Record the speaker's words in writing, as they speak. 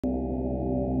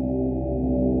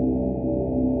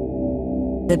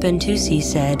The Bentusi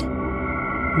said,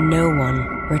 "No one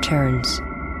returns."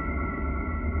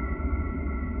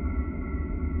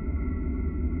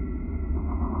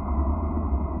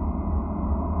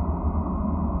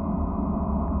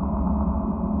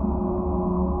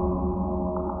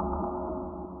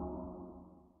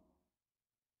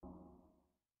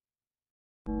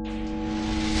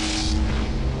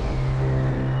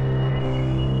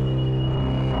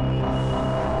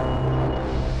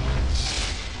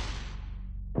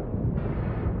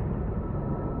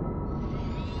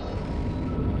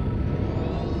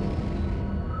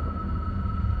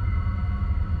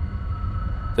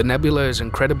 The nebula is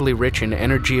incredibly rich in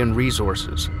energy and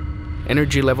resources.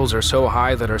 Energy levels are so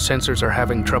high that our sensors are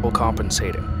having trouble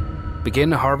compensating.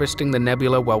 Begin harvesting the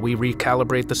nebula while we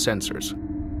recalibrate the sensors.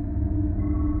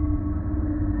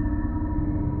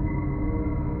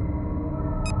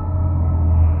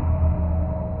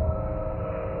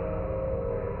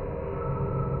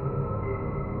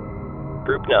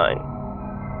 Group 9.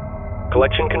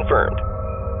 Collection confirmed.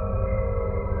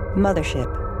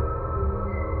 Mothership.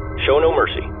 Show no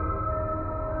mercy.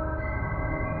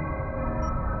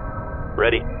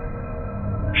 Ready?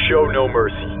 Show no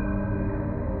mercy.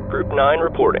 Group 9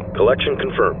 reporting. Collection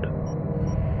confirmed.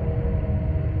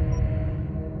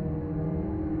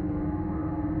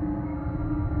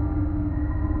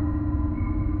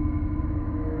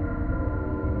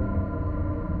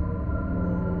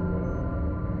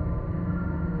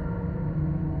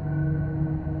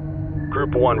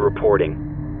 Group 1 reporting.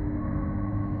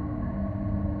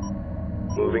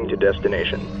 Moving to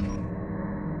destination.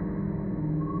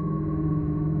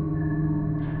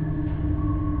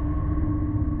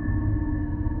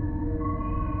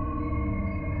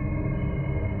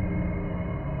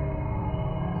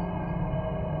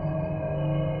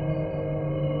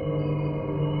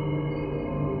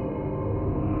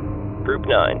 Group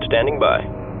 9 standing by.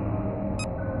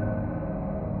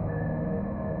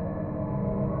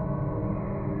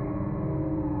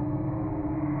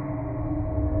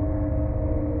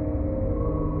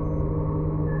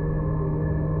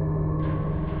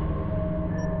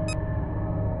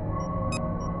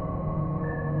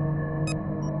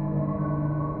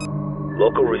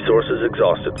 Local resources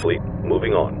exhausted, fleet.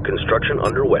 Moving on. Construction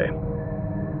underway.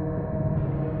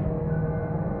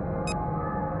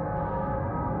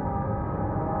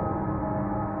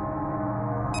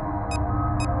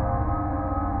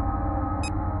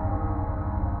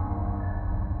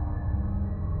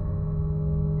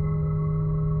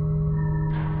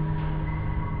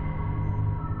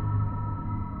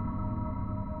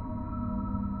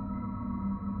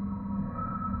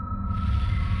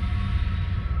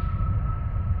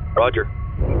 Roger.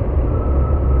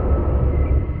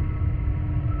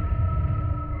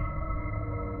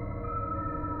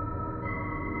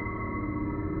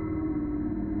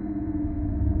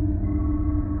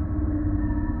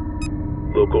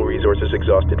 Local resources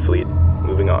exhausted, fleet.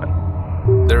 Moving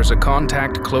on. There's a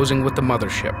contact closing with the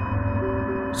mothership.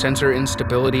 Sensor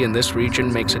instability in this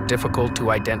region makes it difficult to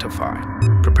identify.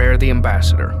 Prepare the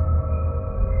ambassador.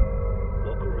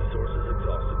 Local resources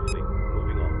exhausted, fleet.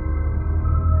 Moving on.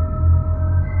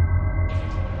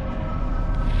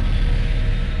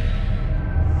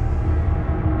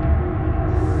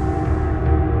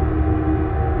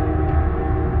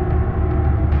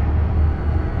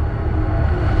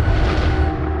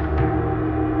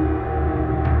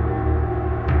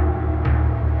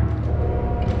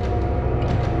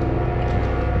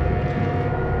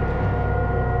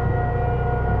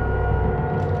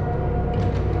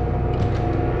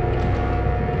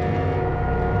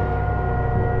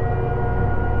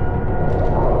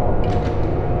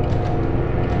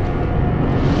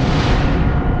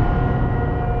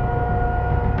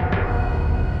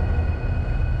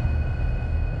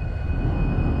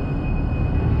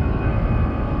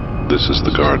 This is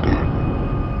the garden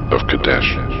of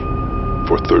Kadesh.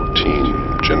 For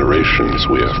 13 generations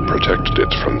we have protected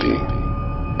it from the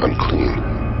unclean.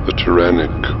 The tyrannic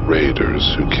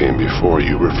raiders who came before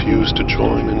you refused to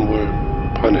join and were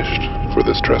punished for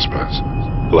this trespass.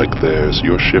 Like theirs,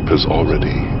 your ship has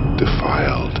already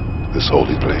defiled this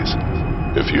holy place.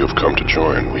 If you have come to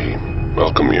join, we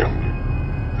welcome you,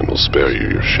 and will spare you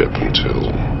your ship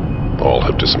until all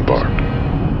have disembarked.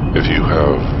 If you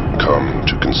have come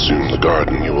to consume the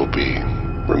garden, you will be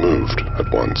removed at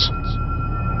once.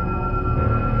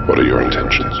 What are your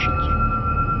intentions?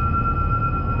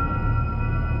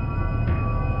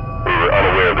 We were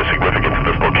unaware of the significance of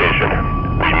this location.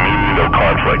 We mean no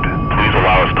conflict. Please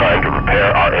allow us time to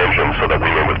prepare our engines so that we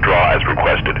may withdraw as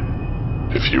requested.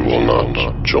 If you will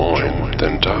not join,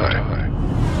 then die.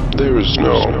 There is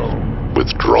no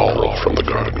withdrawal from the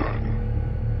garden.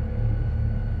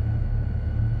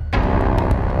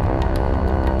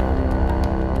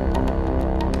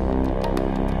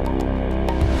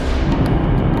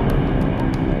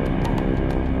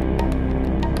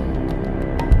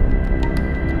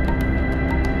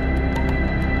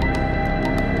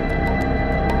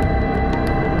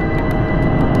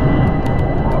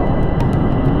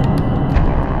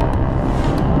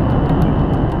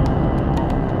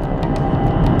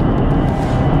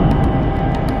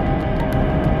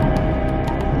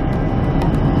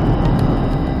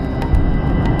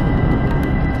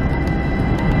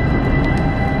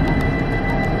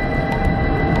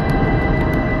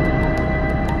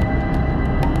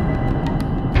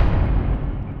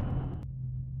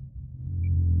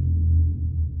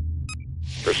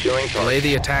 Destroying target.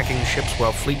 Delay the attacking ships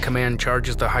while Fleet Command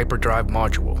charges the hyperdrive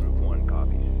module. Group 1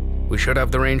 copies. We should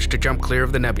have the range to jump clear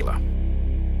of the nebula.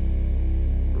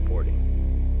 Reporting.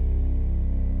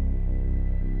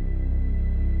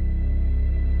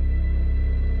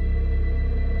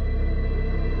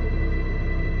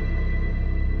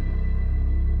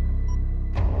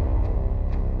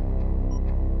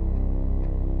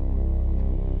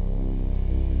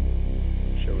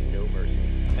 Show no mercy.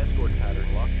 Escort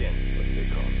pattern locked in. Let's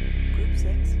get calm. Group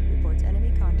 6 reports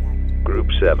enemy contact. Group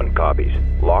 7 copies.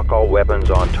 Lock all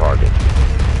weapons on target.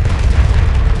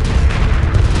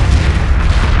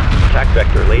 Attack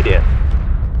vector laid in.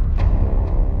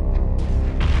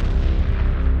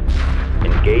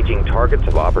 Engaging targets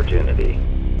of opportunity.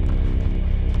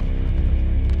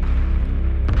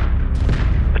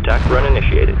 Attack run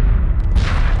initiated.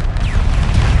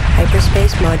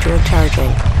 Hyperspace module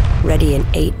charging. Ready in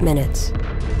 8 minutes.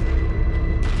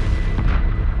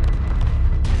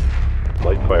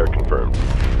 Light fire confirmed.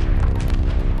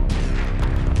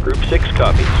 Group 6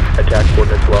 copies. Attack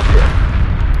coordinates locked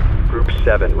in. Group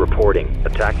 7 reporting.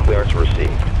 Attack clearance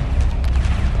received.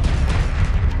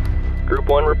 Group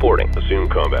 1 reporting. Assume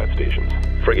combat stations.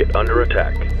 Frigate under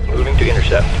attack. Moving to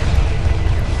intercept.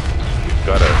 We've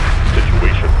got a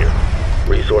situation here.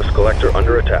 Resource collector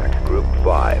under attack. Group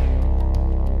 5.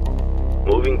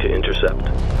 Moving to intercept.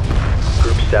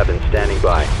 Group 7 standing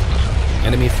by.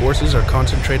 Enemy forces are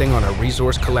concentrating on our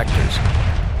resource collectors.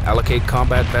 Allocate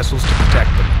combat vessels to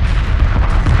protect them.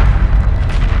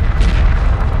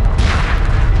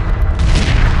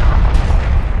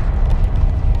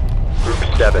 Group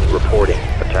 7 reporting.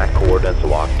 Attack coordinates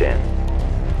locked in.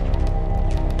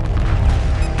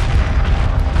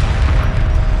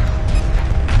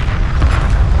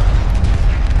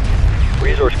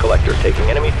 Resource collector taking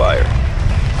enemy fire.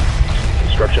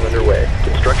 Construction underway.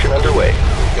 Construction underway.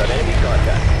 We've got enemy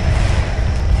contact.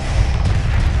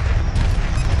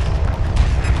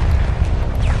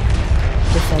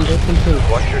 Defender complete.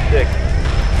 Watch your 6.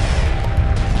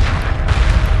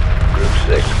 Group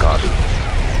 6 copy.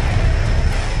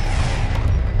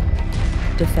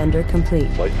 Defender complete.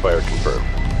 Light fire confirmed.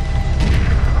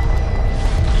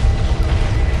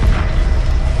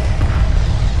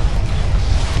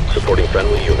 Supporting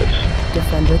friendly units.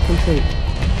 Defender complete.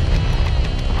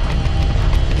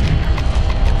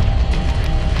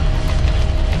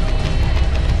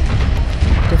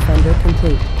 Defender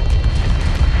complete.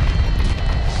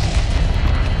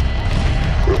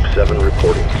 Group 7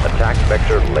 reporting. Attack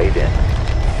vector laid in.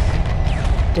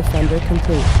 Defender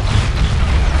complete.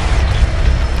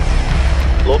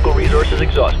 Local resources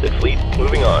exhausted. Fleet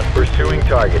moving on. Pursuing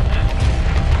targets.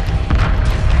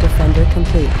 Defender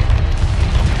complete.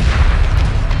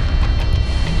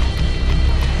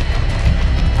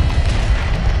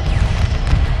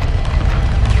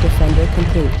 Defender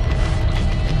complete.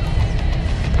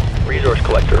 Resource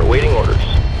collector awaiting orders.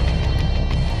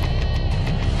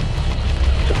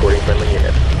 Supporting friendly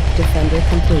units. Defender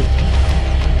complete.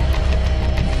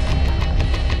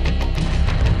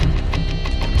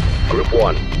 Group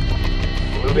 1.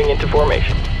 Moving into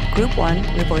formation. Group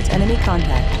 1 reports enemy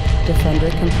contact. Defender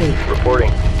complete.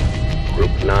 Reporting.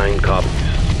 Group 9 copies.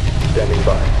 Standing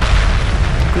by.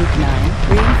 Group 9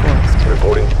 reinforced.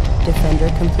 Reporting. Defender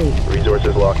complete.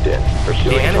 Resources locked in.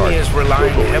 Pursuing The enemy target. is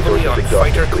relying Local heavily on resources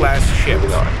exhausted. fighter-class Fleet ships.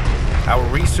 moving on. Our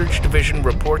research division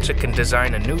reports it can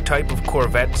design a new type of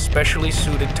corvette specially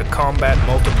suited to combat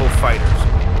multiple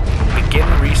fighters. Begin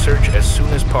research as soon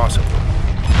as possible.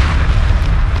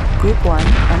 Group 1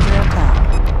 under attack.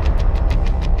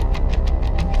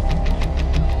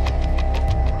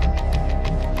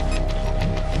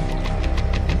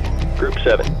 Group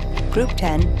 7. Group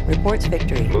 10 reports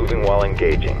victory. Moving while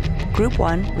engaging. Group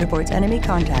 1 reports enemy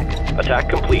contact. Attack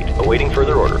complete. Awaiting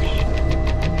further orders.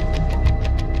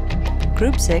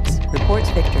 Group 6 reports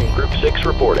victory. Group 6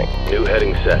 reporting. New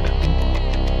heading set.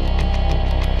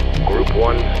 Group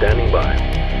 1 standing by.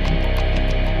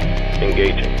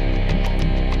 Engaging.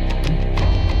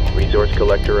 Resource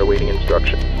collector awaiting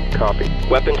instruction. Copy.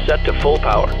 Weapon set to full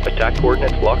power. Attack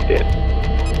coordinates locked in.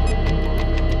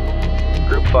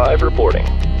 Group 5 reporting.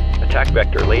 Attack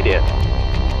vector laid in.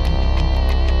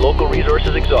 Local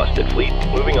resources exhausted. Fleet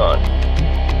moving on.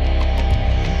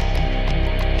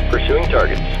 Pursuing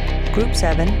targets. Group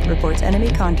 7 reports enemy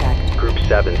contact. Group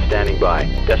 7 standing by.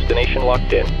 Destination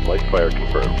locked in. Light fire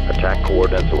confirmed. Attack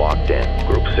coordinates locked in.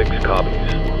 Group 6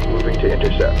 copies. Moving to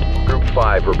intercept. Group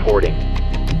 5 reporting.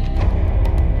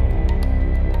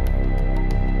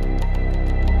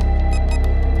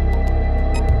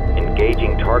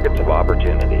 Engaging targets of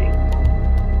opportunity.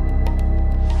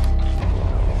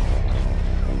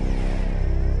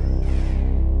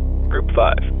 Group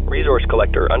 5, resource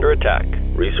collector under attack.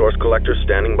 Resource collector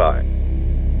standing by.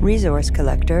 Resource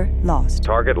collector lost.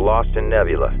 Target lost in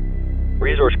nebula.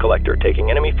 Resource collector taking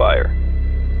enemy fire.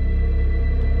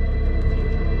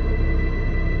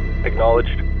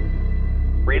 Acknowledged.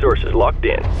 Resources locked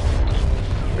in.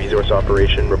 Resource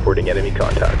operation reporting enemy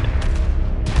contact.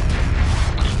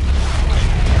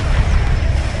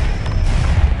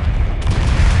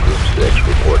 Group 6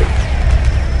 reporting.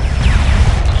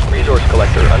 Resource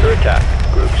collector under attack.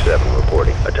 Group 7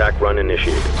 reporting. Attack run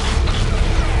initiated.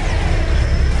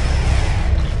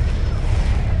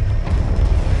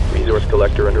 Resource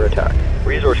collector under attack.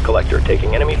 Resource collector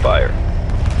taking enemy fire.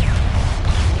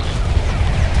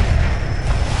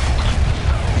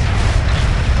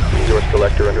 Resource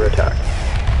collector under attack.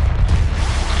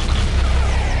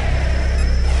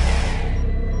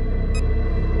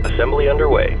 Assembly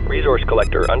underway. Resource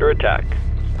collector under attack.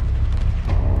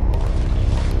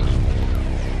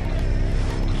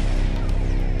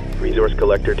 Resource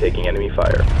collector taking enemy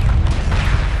fire.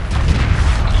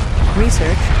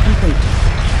 Research complete.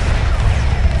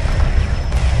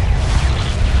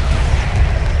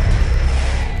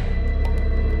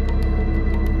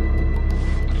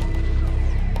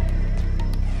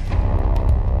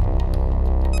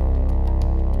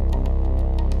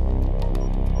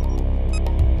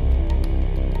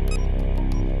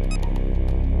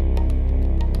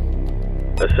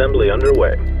 Assembly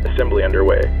underway. Assembly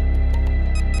underway.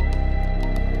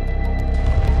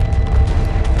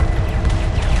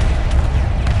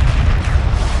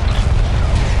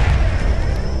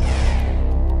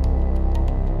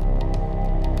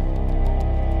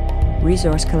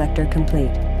 Resource collector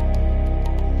complete.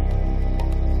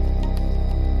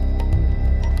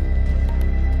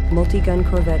 Multi-gun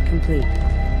corvette complete.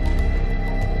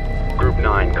 Group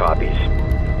 9 copies.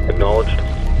 Acknowledged.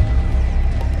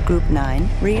 Group 9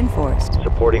 reinforced.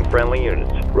 Supporting friendly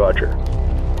units. Roger.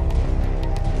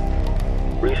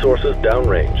 Resources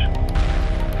downrange.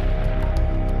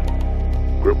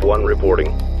 Group 1 reporting.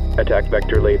 Attack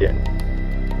vector laid in.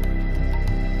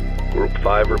 Group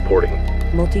 5 reporting.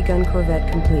 Multi-gun corvette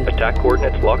complete. Attack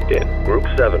coordinates locked in. Group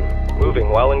 7. Moving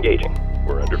while engaging.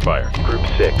 We're under fire. Group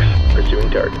 6. Pursuing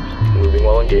targets. Moving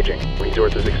while engaging.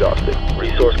 Resources exhausted.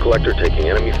 Resource collector taking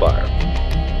enemy fire.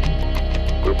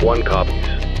 Group 1 copies.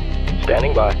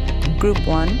 Standing by. Group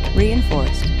 1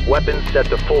 reinforced. Weapons set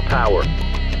to full power.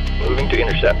 Moving to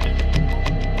intercept.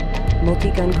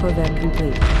 Multi-gun corvette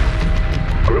complete.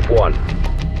 Group 1.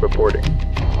 Reporting.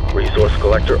 Resource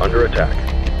collector under attack.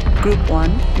 Group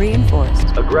 1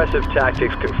 reinforced. Aggressive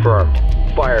tactics confirmed.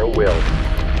 Fire will.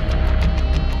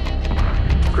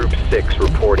 Group 6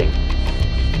 reporting.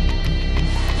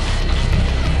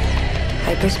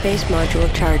 Hyperspace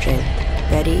module charging.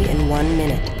 Ready in 1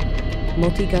 minute.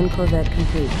 Multi-gun corvette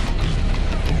complete.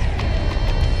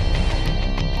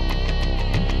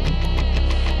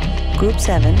 Group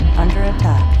 7 under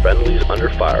attack. Friendlies under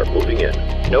fire. Moving in.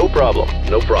 No problem.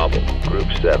 No problem. Group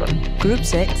 7. Group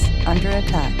 6 under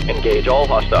attack. Engage all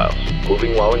hostiles.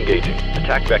 Moving while engaging.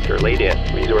 Attack vector laid in.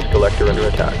 Resource collector under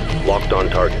attack. Locked on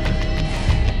target.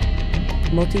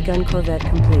 Multi-gun corvette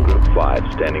complete. Group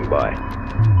 5 standing by.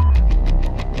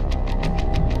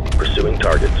 Pursuing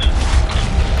targets.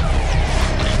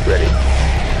 Ready.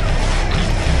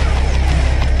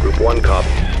 Group 1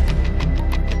 copies.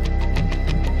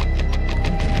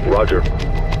 Roger.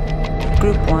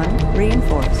 Group 1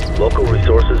 reinforced. Local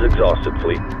resources exhausted,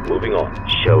 fleet. Moving on.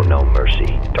 Show no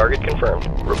mercy. Target confirmed.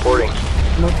 Reporting.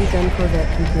 Multi-gun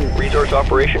corvette complete. Resource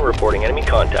operation reporting enemy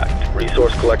contact.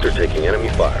 Resource collector taking enemy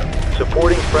fire.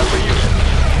 Supporting friendly units.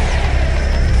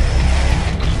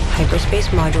 Hyperspace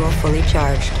module fully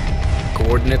charged.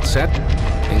 Coordinates set.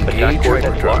 Attack Engage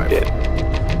coordinates locked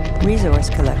hyperdrive. in. Resource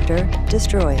collector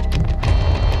destroyed.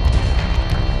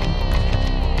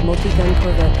 Multi-gun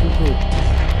corvette complete.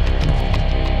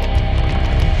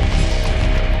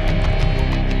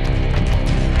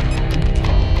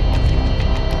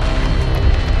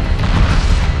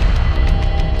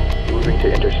 Moving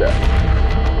to intercept.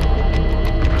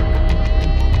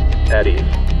 At ease.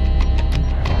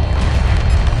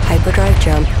 Hyperdrive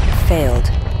jump failed.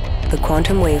 The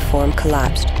quantum waveform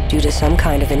collapsed due to some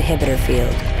kind of inhibitor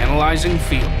field. Analyzing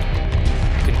field.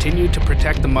 Continue to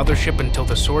protect the mothership until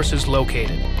the source is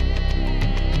located.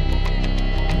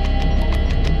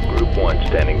 Group 1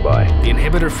 standing by. The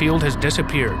inhibitor field has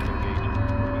disappeared.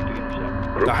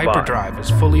 Group The 5. hyperdrive is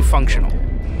fully functional.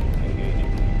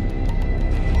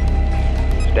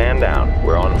 Stand down.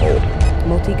 We're on hold.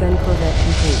 Multi-gun corvette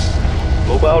complete.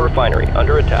 Mobile refinery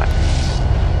under attack.